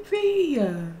baby.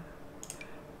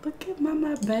 Look at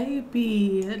mama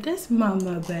baby. That's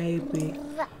mama baby.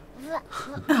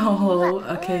 Oh,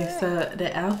 okay. So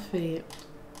the outfit.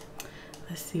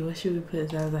 Let's see. What should we put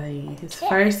Zaza in? His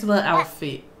first little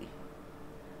outfit.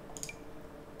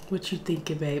 What you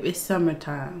thinking, babe? It's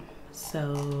summertime,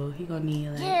 so he gonna need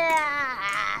like.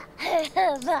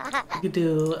 You could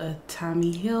do a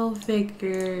Tommy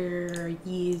Hilfiger,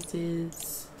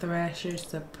 Yeezus, Thrasher,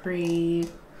 Supreme.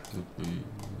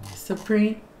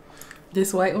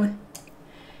 This white one,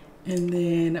 and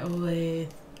then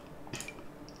with.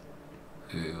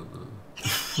 Hell no.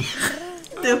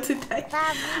 Them too tight.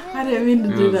 I didn't mean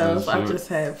to do those. I just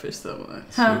had for someone.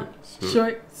 Huh?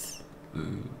 Shorts.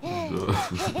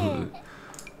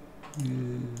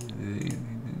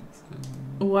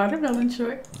 Watermelon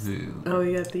shorts. Yeah. Oh,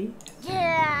 you got these?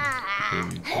 Yeah.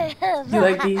 You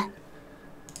like these?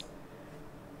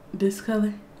 This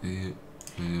color? Yeah.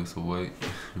 Yeah, some white,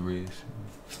 red,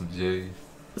 some J's.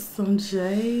 Some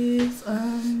J's.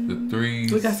 The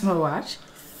threes. We got some watches.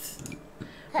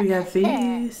 We got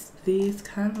these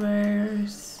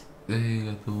Converse. They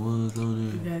got the ones on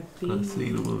We there. got these. I've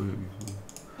seen them over here before.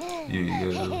 Yeah,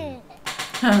 you got them.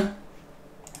 Huh?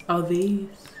 Oh, these.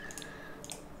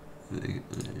 They got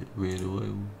the red and white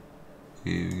one.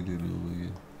 Yeah, we can do them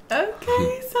again.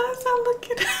 Okay, so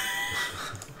looking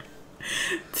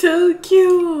too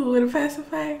cute with a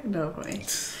pacifier. No way.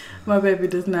 My baby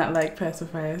does not like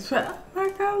pacifiers. But oh my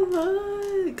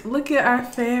God, look at our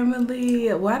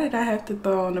family. Why did I have to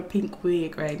throw on a pink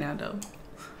wig right now though?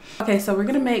 Okay, so we're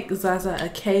gonna make Zaza a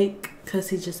cake because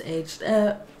he just aged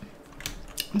up.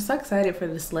 I'm so excited for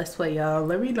this Let's Play, y'all.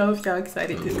 Let me know if y'all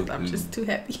excited too. I'm just too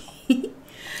happy. You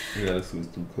gotta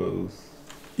switch them clothes.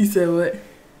 You said what?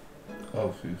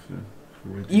 Outfit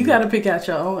for You gotta pick out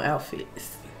your own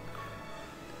outfits.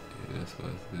 Yeah, that's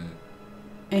what I said.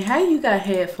 And how you got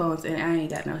headphones and I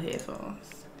ain't got no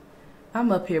headphones?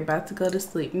 I'm up here about to go to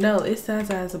sleep. No, it's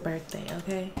Zaza's birthday,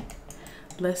 okay?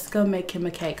 Let's go make him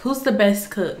a cake. Who's the best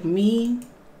cook, me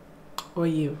or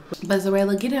you? But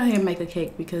Xureila, get out here and make a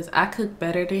cake because I cook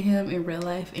better than him in real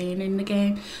life and in the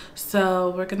game.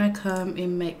 So we're gonna come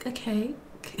and make a cake.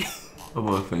 Why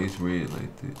my face red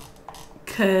like that?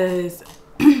 Cause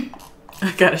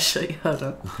I gotta show you. Hold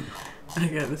on. I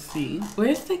gotta see.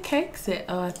 Where's the cake at?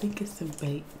 Oh, I think it's a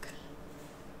bake.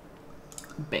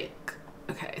 Bake.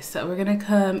 Okay, so we're gonna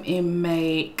come and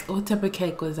make, what type of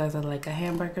cake was Zaza, like a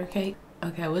hamburger cake?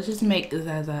 Okay, we'll just make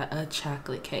Zaza a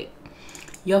chocolate cake.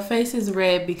 Your face is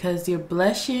red because you're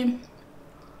blushing.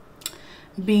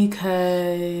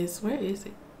 Because, where is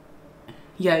it?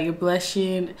 Yeah, you're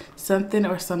blushing. Something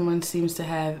or someone seems to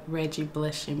have Reggie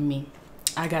blushing me.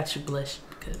 I got you blushing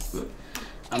because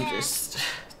I'm just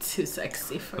too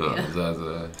sexy for you.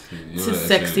 Zaza. Too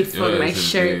sexy for my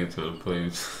shirt.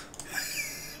 Place.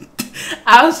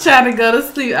 I was trying to go to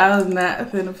sleep. I was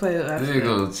not finna play with myself. They're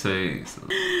gonna change.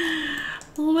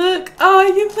 Look. Oh,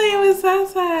 you playing with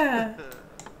Zaza.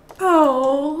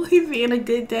 Oh, he being a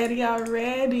good daddy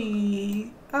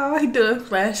already. Oh, he doing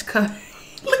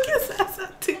flashcards. Look at Zaza.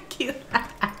 Too cute.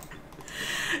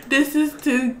 This is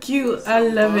too cute. I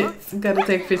love it. Gotta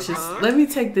take pictures. Let me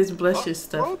take this blushes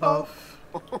stuff off.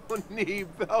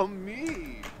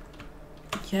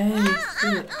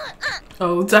 Yes.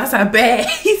 Oh, Zaza bad.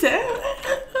 He said.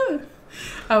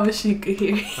 I wish you could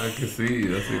hear. I can see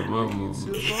it. I see my move.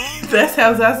 That's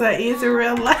how Zaza is in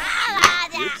real life.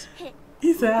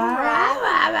 He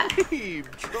said,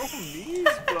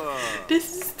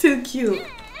 this is too cute.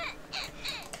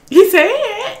 He said,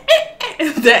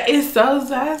 that is so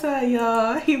Zaza,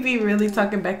 y'all. He be really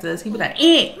talking back to us. He be like,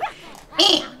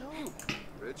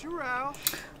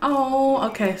 Oh,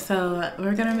 okay, so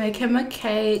we're gonna make him a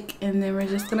cake and then we're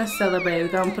just gonna celebrate. We're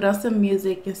gonna put on some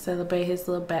music and celebrate his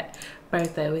little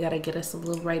birthday. We gotta get us a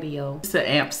little radio. It's an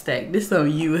amp stack. This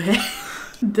on you.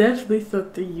 Definitely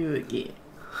something you would get.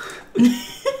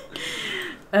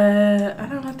 I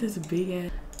don't want this big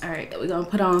ass. Alright, we're gonna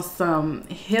put on some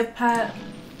hip hop.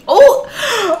 Oh,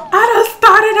 I done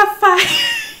started a fight.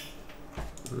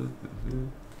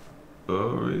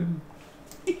 Already?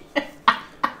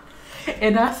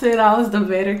 And I said I was the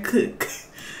better cook.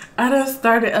 I done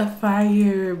started a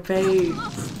fire, babe.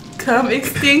 Come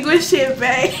extinguish it,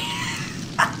 babe.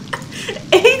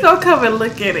 And he gonna come and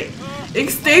look at it.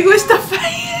 Extinguish the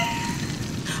fire.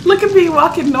 Look at me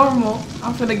walking normal.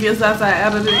 I'm finna get Zaza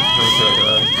out of this.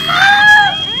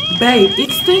 Babe,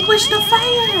 extinguish the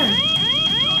fire.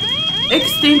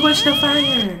 Extinguish the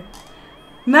fire.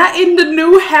 Not in the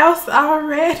new house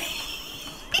already.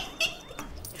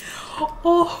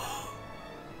 Oh.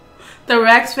 The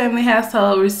Rax family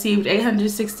household received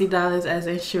 $860 as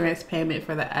insurance payment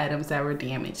for the items that were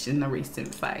damaged in the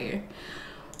recent fire.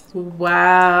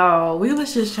 Wow. We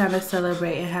was just trying to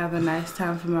celebrate and have a nice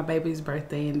time for my baby's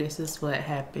birthday, and this is what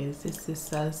happens. This is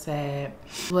so sad.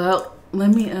 Well,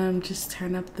 let me just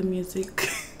turn up the music.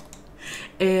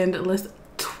 And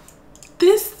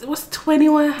this was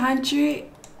 $2,100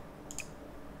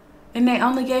 and they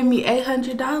only gave me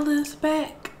 $800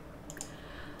 back.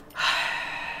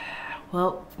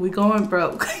 Well, we going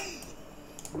broke.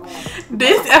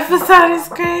 This episode is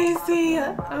crazy.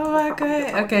 Oh my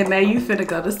God. Okay, now you finna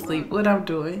go to sleep. What I'm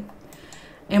doing?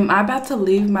 Am I about to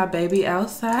leave my baby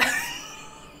outside?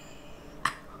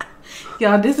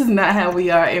 Y'all, this is not how we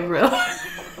are in real life.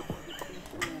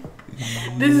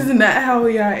 This is not how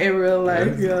we are in real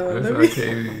life, y'all. That's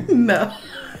okay. No.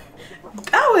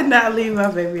 I would not leave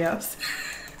my baby outside.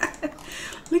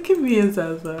 Look at me and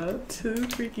Zaza. Too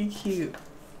freaking cute.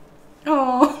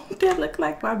 Oh, that look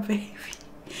like my baby.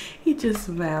 He just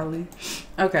smiling.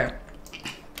 Okay.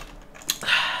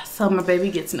 So my baby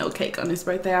gets no cake on his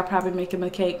birthday. I'll probably make him a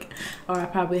cake, or I'll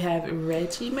probably have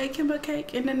Reggie make him a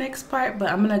cake in the next part. But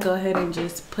I'm gonna go ahead and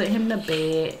just put him to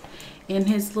bed in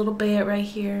his little bed right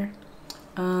here.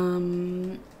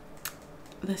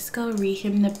 Let's go read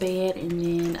him to bed, and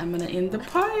then I'm gonna end the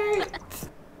part.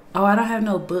 Oh, I don't have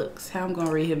no books. How I'm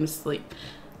gonna read him to sleep?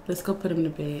 Let's go put him to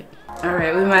bed. All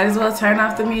right, we might as well turn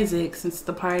off the music since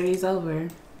the party's over.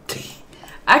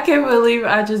 I can't believe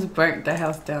I just burnt the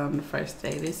house down the first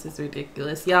day. This is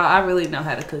ridiculous. Y'all, I really know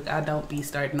how to cook. I don't be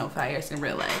starting no fires in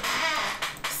real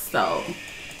life. So,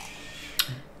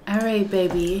 all right,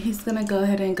 baby. He's gonna go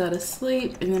ahead and go to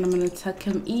sleep, and then I'm gonna tuck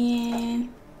him in.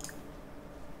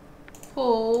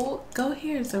 Oh, go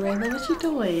here, Xureila. What you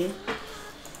doing?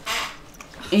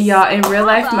 And y'all, in real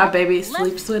life, my baby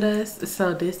sleeps with us,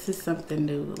 so this is something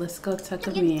new. Let's go tuck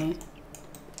him in.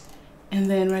 And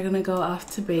then we're gonna go off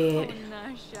to bed.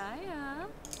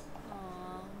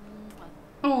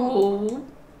 Oh,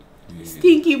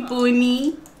 Stinky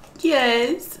Boonie.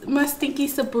 Yes, my Stinky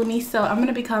Saboonie. So I'm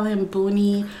gonna be calling him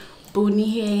Boonie,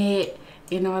 Boonie Head,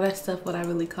 and all that stuff, what I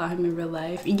really call him in real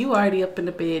life. And you already up in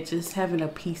the bed just having a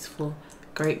peaceful,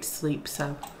 great sleep.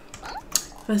 So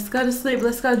let's go to sleep.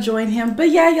 Let's go join him. But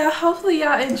yeah, y'all, hopefully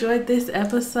y'all enjoyed this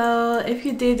episode. If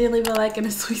you did, then leave a like and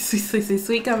a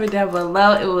sweet comment down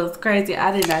below. It was crazy.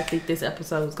 I did not think this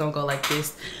episode was gonna go like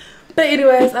this. But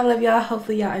anyways, I love y'all.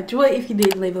 Hopefully y'all enjoyed. If you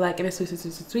did, leave a like and a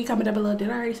sweet comment down below. Did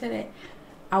I already say that?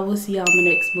 I will see y'all in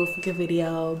my next motherfucking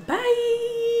video.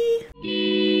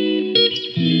 Bye.